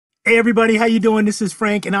Hey everybody, how you doing? This is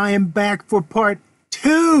Frank and I am back for part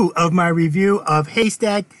 2 of my review of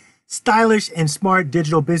Haystack Stylish and Smart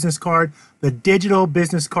Digital Business Card, the digital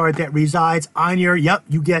business card that resides on your, yep,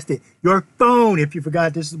 you guessed it, your phone. If you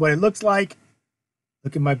forgot, this is what it looks like.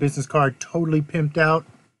 Look at my business card, totally pimped out.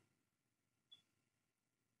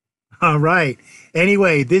 All right.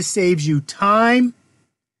 Anyway, this saves you time,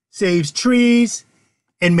 saves trees,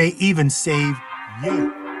 and may even save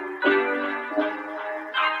you.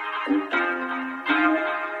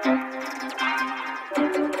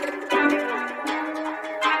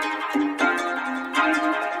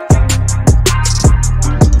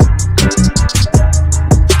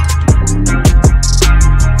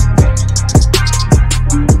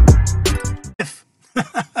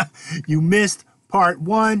 If you missed part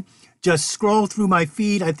 1, just scroll through my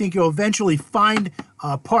feed. I think you'll eventually find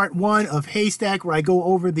part 1 of Haystack where I go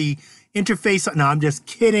over the interface. No, I'm just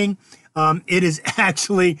kidding. It is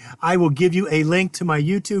actually, I will give you a link to my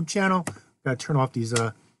YouTube channel. Got to turn off these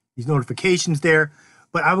notifications there.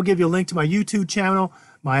 But I will give you a link to my YouTube channel,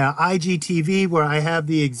 my IGTV, where I have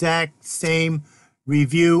the exact same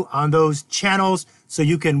review on those channels so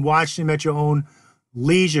you can watch them at your own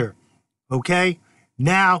leisure. Okay?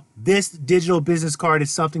 Now, this digital business card is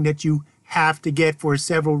something that you have to get for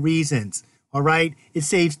several reasons. All right? It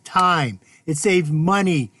saves time. It saves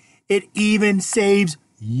money. It even saves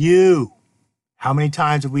you. How many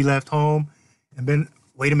times have we left home and been,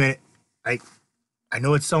 wait a minute, I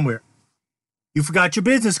know it's somewhere. You forgot your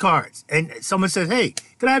business cards. And someone says, hey,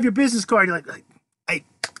 can I have your business card? You're like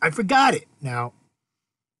I forgot it. Now,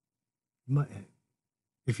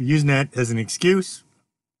 if you're using that as an excuse,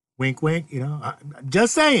 wink, wink, I'm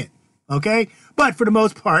just saying, okay? But for the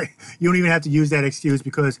most part, you don't even have to use that excuse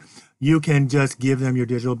because you can just give them your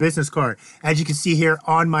digital business card. As you can see here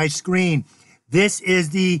on my screen, this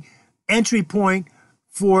is the entry point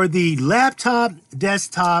for the laptop,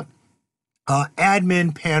 desktop,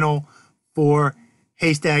 admin panel for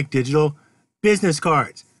Haystack Digital Business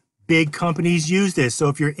Cards. Big companies use this. So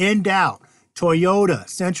if you're in doubt, Toyota,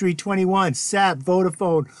 Century 21, SAP,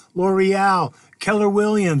 Vodafone, L'Oreal, Keller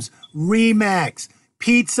Williams, Remax,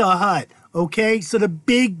 Pizza Hut. Okay, so the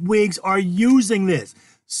big wigs are using this.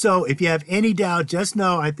 So if you have any doubt, just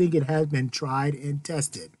know I think it has been tried and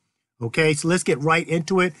tested. Okay, so let's get right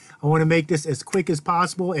into it. I want to make this as quick as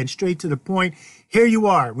possible and straight to the point. Here you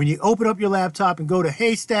are. When you open up your laptop and go to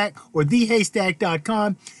Haystack or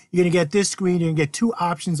thehaystack.com, you're going to get this screen. You're going to get 2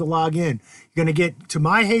 options to log in. You're going to get to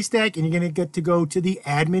My Haystack and you're going to get to go to the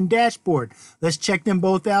admin dashboard. Let's check them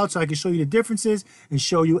both out so I can show you the differences and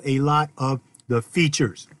show you a lot of the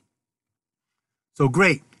features. So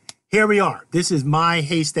great. Here we are. This is My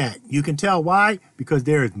Haystack. You can tell why, because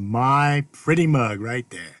there is my pretty mug right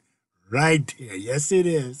there. Right there. Yes, it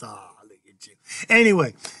is. Oh, look at you.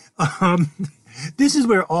 Anyway, this is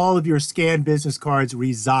where all of your scanned business cards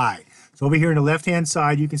reside. So over here on the left-hand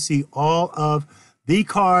side, you can see all of the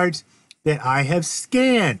cards that I have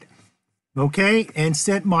scanned, okay, and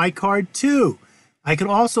sent my card to. I can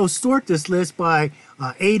also sort this list by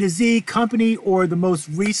A to Z, company, or the most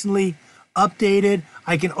recently updated.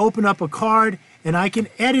 I can open up a card and I can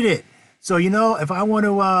edit it. So, if I want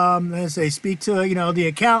to, let's say, speak to, the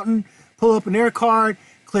accountant, pull up their card,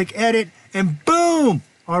 click edit, and boom,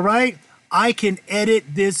 all right, I can edit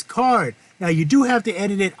this card. Now, you do have to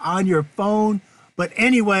edit it on your phone, but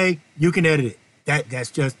anyway, you can edit it.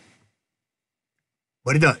 That's just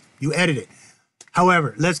what it does. You edit it.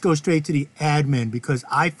 However, let's go straight to the admin because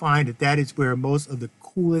I find that is where most of the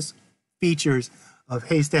coolest features of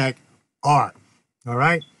Haystack are. All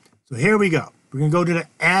right, so here we go. We're going to go to the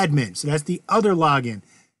admin. So that's the other login.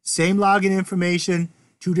 Same login information,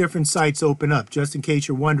 2 different sites open up, just in case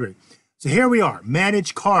you're wondering. So here we are,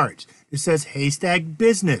 manage cards. It says Haystack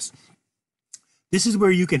Business. This is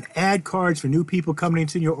where you can add cards for new people coming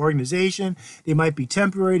into your organization. They might be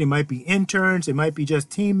temporary, they might be interns, they might be just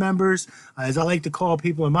team members, as I like to call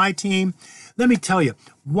people in my team. Let me tell you,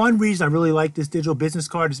 one reason I really like this digital business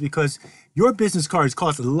card is because your business cards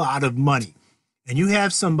cost a lot of money. And you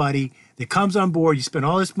have somebody that comes on board, you spend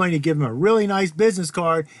all this money to give them a really nice business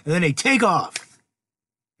card, and then they take off.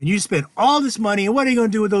 And you spend all this money, and what are you going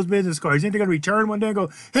to do with those business cards? You think they're going to return one day and go,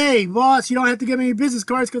 hey, boss, you don't have to give me any business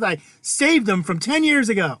cards because I saved them from 10 years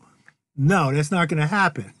ago. No, that's not going to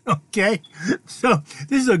happen, okay? So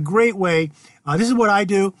this is a great way. This is what I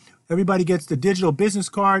do. Everybody gets the digital business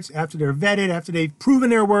cards after they're vetted, after they've proven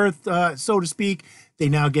their worth, so to speak. They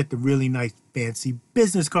now get the really nice, fancy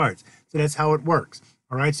business cards. So that's how it works.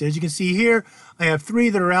 All right, so as you can see here, I have 3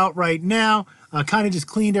 that are out right now. Kind of just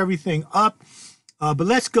cleaned everything up. But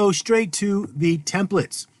let's go straight to the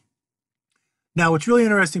templates. Now, what's really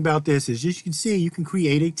interesting about this is, as you can see, you can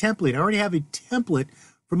create a template. I already have a template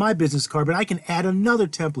for my business card, but I can add another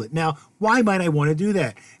template. Now, why might I want to do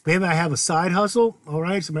that? Maybe I have a side hustle, all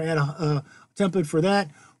right, so I'm going to add a template for that.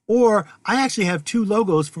 Or I actually have 2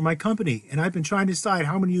 logos for my company, and I've been trying to decide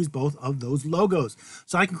how I'm going to use both of those logos.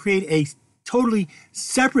 So I can create a totally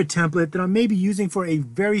separate template that I'm maybe using for a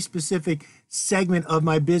very specific segment of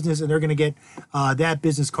my business, and they're going to get that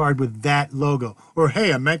business card with that logo. Or,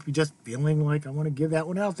 hey, I might be just feeling like I want to give that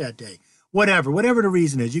one out that day. Whatever the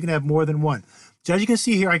reason is, you can have more than one. So as you can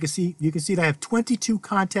see here, you can see that I have 22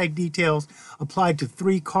 contact details applied to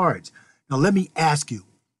 3 cards. Now let me ask you,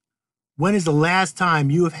 when is the last time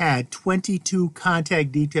you have had 22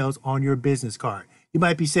 contact details on your business card? You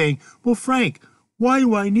might be saying, well, Frank, why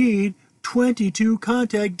do I need 22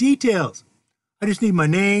 contact details? I just need my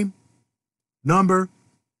name, number,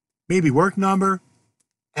 maybe work number,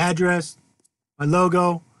 address, my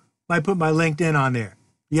logo, might put my LinkedIn on there.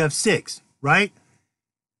 You have 6, right?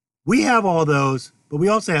 We have all those, but we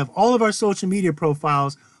also have all of our social media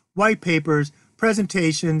profiles, white papers,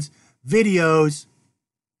 presentations, videos,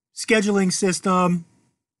 scheduling system.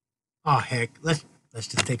 Oh, heck, let's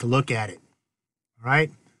just take a look at it. All right.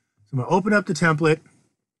 So I'm going to open up the template.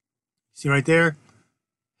 See right there?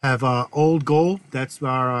 Have old gold. That's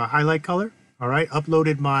our highlight color. All right.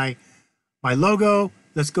 Uploaded my logo.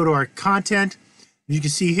 Let's go to our content. As you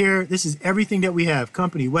can see here, this is everything that we have.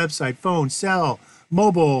 Company, website, phone, cell,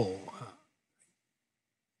 mobile.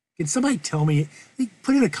 Can somebody tell me,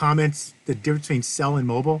 put in the comments the difference between cell and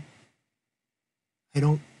mobile?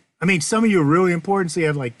 I mean, some of you are really important, so you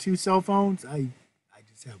have like 2 cell phones. I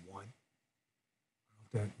just have 1. I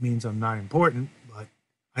don't know if that means I'm not important, but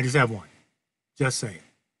I just have 1. Just saying.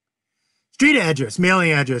 Street address,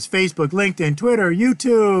 mailing address, Facebook, LinkedIn, Twitter,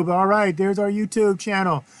 YouTube. All right, there's our YouTube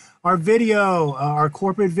channel. Our video, our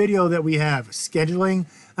corporate video that we have, scheduling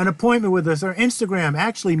an appointment with us, our Instagram,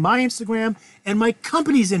 actually my Instagram and my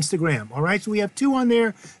company's Instagram. All right, so we have 2 on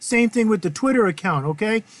there. Same thing with the Twitter account,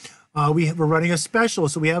 okay? We're running a special,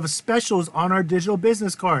 so we have specials on our digital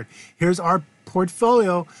business card. Here's our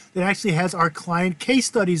portfolio that actually has our client case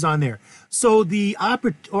studies on there. So the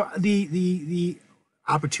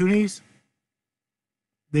opportunities,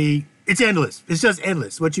 it's endless. It's just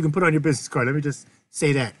endless what you can put on your business card. Let me just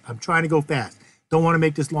say that. I'm trying to go fast. Don't want to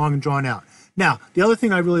make this long and drawn out. Now, the other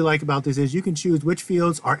thing I really like about this is you can choose which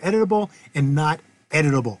fields are editable and not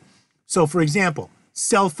editable. So, for example,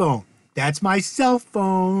 cell phone. That's my cell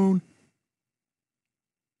phone.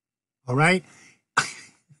 All right?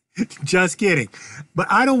 Just kidding. But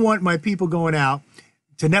I don't want my people going out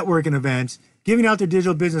to networking events, giving out their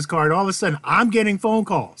digital business card. All of a sudden, I'm getting phone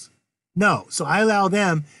calls. No. So I allow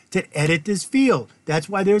them to edit this field. That's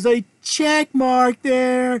why there's a check mark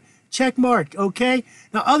there. Check mark. Okay?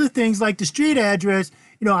 Now, other things like the street address,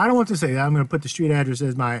 you know, I don't want to say I'm going to put the street address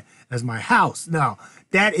as my house. No.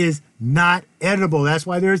 That is not editable. That's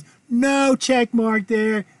why there's no check mark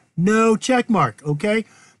there. No check mark. Okay?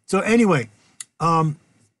 So anyway,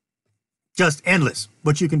 just endless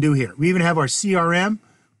what you can do here. We even have our CRM.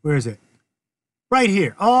 Where is it? Right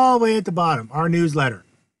here, all the way at the bottom, our newsletter.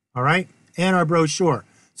 All right? And our brochure.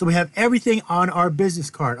 So we have everything on our business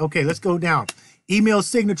card. Okay, let's go down. Email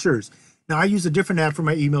signatures. Now, I use a different app for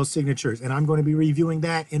my email signatures, and I'm going to be reviewing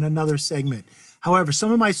that in another segment. However,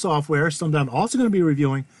 some of my software, some that I'm also going to be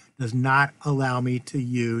reviewing, does not allow me to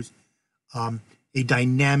use a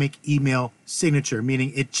dynamic email signature,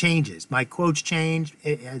 meaning it changes. My quotes change.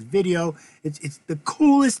 It has video. It's the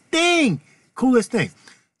coolest thing. Coolest thing.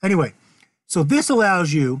 Anyway, so this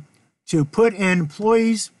allows you to put in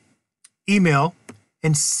employees' email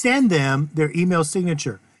and send them their email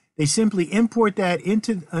signature. They simply import that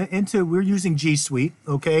into we're using G Suite,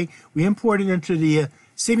 okay? We import it into the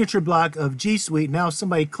signature block of G Suite. Now, if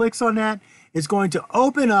somebody clicks on that, it's going to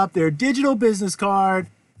open up their digital business card.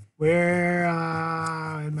 Where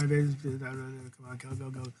in my business? Come on,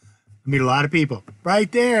 go. I meet a lot of people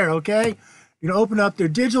right there, okay? You know, open up their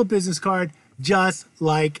digital business card just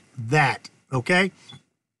like that, okay?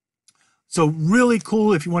 So really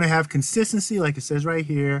cool if you want to have consistency, like it says right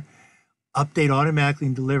here. Update automatically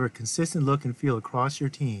and deliver consistent look and feel across your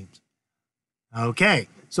teams. Okay,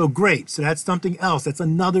 so great. So that's something else. That's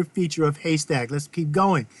another feature of Haystack. Let's keep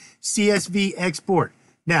going. CSV Export.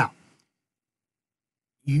 Now,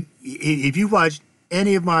 if you've watched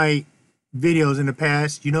any of my videos in the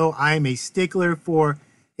past, you know I am a stickler for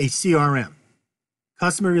a CRM,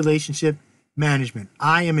 customer relationship management.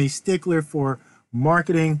 I am a stickler for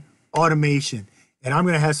marketing automation, and I'm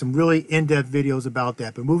going to have some really in-depth videos about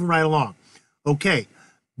that. But moving right along. Okay,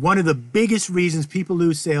 one of the biggest reasons people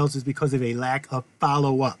lose sales is because of a lack of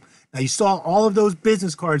follow-up. Now you saw all of those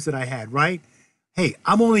business cards that I had, right? Hey,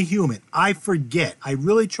 I'm only human. I forget. I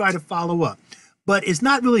really try to follow up. But it's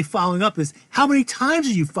not really following up, it's how many times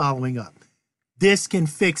are you following up? This can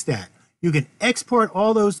fix that. You can export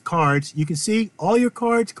all those cards. You can see all your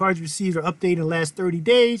cards received are updated in the last 30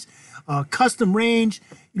 days, custom range.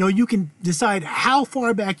 You can decide how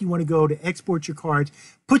far back you want to go to export your cards,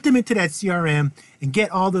 put them into that CRM, and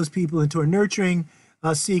get all those people into a nurturing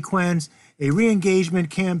sequence, a re-engagement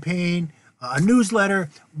campaign, a newsletter,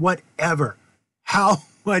 whatever. How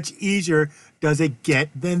much easier does it get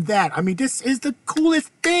than that? I mean, this is the coolest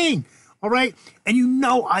thing, all right? And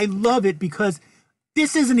I love it because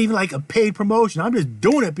this isn't even like a paid promotion. I'm just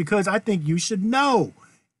doing it because I think you should know.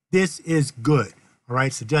 This is good, all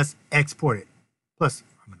right? So just export it. Plus,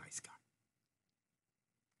 I'm a nice guy.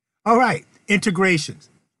 All right, integrations.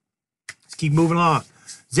 Let's keep moving along.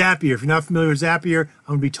 Zapier, if you're not familiar with Zapier, I'm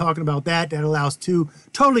going to be talking about that. That allows two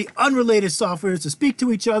totally unrelated softwares to speak to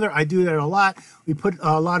each other. I do that a lot. We put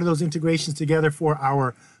a lot of those integrations together for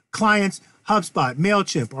our clients. HubSpot,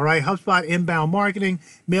 MailChimp, all right? HubSpot, inbound marketing,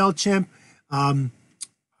 MailChimp,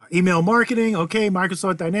 email marketing, okay,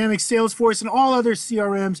 Microsoft Dynamics, Salesforce, and all other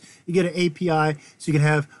CRMs. You get an API so you can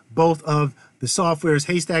have both of the softwares,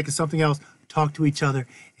 Haystack and something else, talk to each other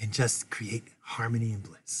and just create harmony and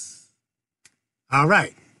bliss. All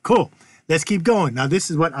right, cool. Let's keep going. Now,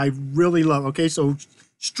 this is what I really love. Okay, so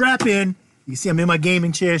strap in. You see I'm in my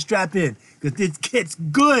gaming chair. Strap in because this gets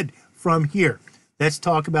good from here. Let's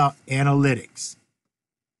talk about analytics.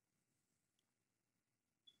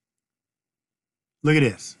 Look at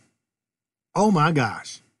this. Oh my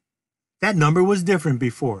gosh. That number was different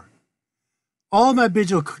before. All of my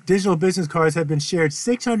digital business cards have been shared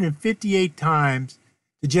 658 times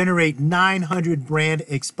to generate 900 brand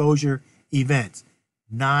exposure events.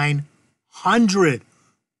 900.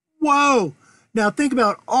 Whoa. Now think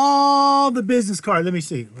about all the business cards. Let me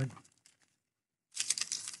see.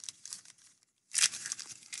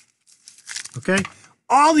 Okay.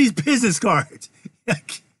 All these business cards.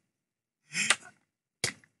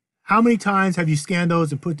 How many times have you scanned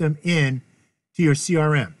those and put them in to your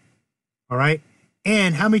CRM? All right.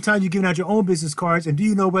 And how many times have you given out your own business cards, and do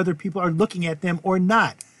you know whether people are looking at them or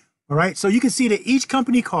not? All right. So you can see that each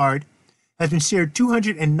company card has been shared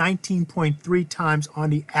 219.3 times on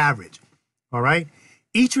the average. All right.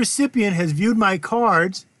 Each recipient has viewed my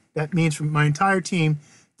cards, that means from my entire team,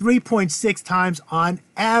 3.6 times on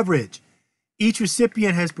average. Each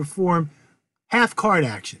recipient has performed half card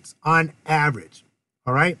actions on average.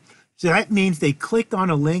 All right. So that means they clicked on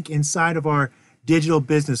a link inside of our digital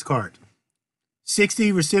business card.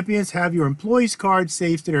 60 recipients have your employee's card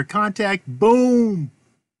saved to their contact. Boom.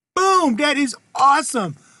 Boom. That is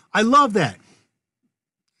awesome. I love that.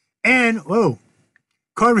 And,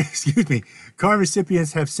 card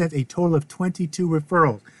recipients have sent a total of 22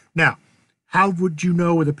 referrals. Now, how would you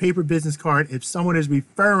know with a paper business card if someone is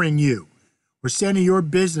referring you or sending your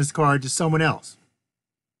business card to someone else?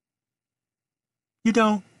 You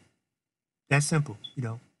don't. That's simple. You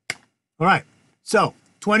don't. All right. So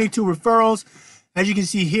 22 referrals. As you can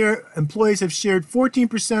see here, employees have shared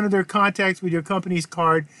 14% of their contacts with your company's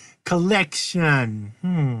card collection.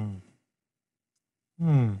 I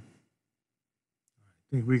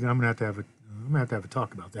think I'm gonna have to have a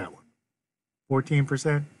talk about that one.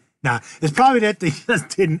 14%. Now it's probably that they just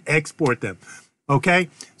didn't export them. Okay,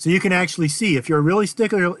 so you can actually see if you're a really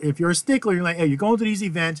stickler. If you're a stickler, you're like, hey, you're going to these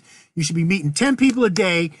events. You should be meeting 10 people a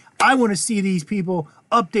day. I want to see these people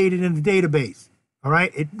updated in the database. All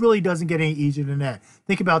right, it really doesn't get any easier than that.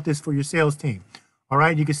 Think about this for your sales team. All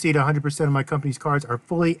right, you can see that 100% of my company's cards are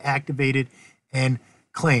fully activated and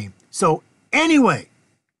claimed. So anyway,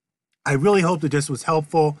 I really hope that this was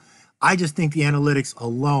helpful. I just think the analytics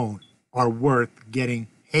alone are worth getting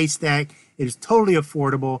Haystack. It is totally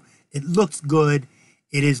affordable. It looks good.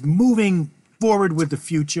 It is moving forward with the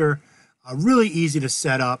future. Really easy to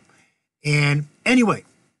set up. And anyway,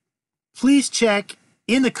 please check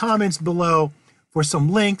in the comments below for some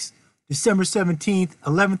links. December 17th,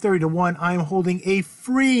 11:30 to 1, I am holding a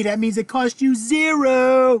free, that means it costs you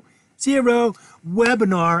zero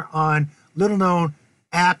webinar on little known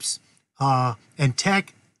apps and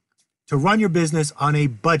tech to run your business on a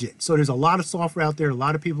budget. So there's a lot of software out there a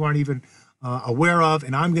lot of people aren't even aware of,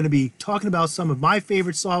 and I'm going to be talking about some of my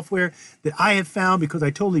favorite software that I have found because I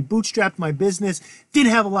totally bootstrapped my business,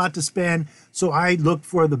 didn't have a lot to spend, so I looked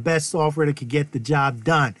for the best software that could get the job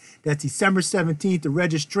done. That's December 17th. The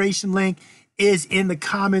registration link is in the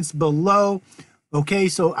comments below. Okay,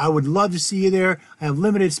 so I would love to see you there. I have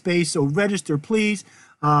limited space, so register, please.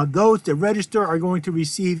 Those that register are going to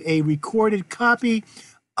receive a recorded copy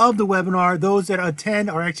of the webinar. Those that attend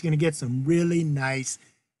are actually going to get some really nice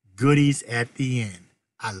goodies at the end.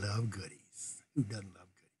 I love goodies. Who doesn't love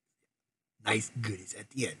goodies? Nice goodies at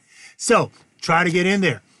the end. So try to get in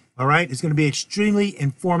there. All right. It's going to be extremely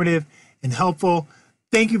informative and helpful.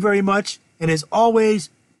 Thank you very much. And as always,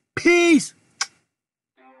 peace.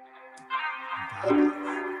 Bye-bye.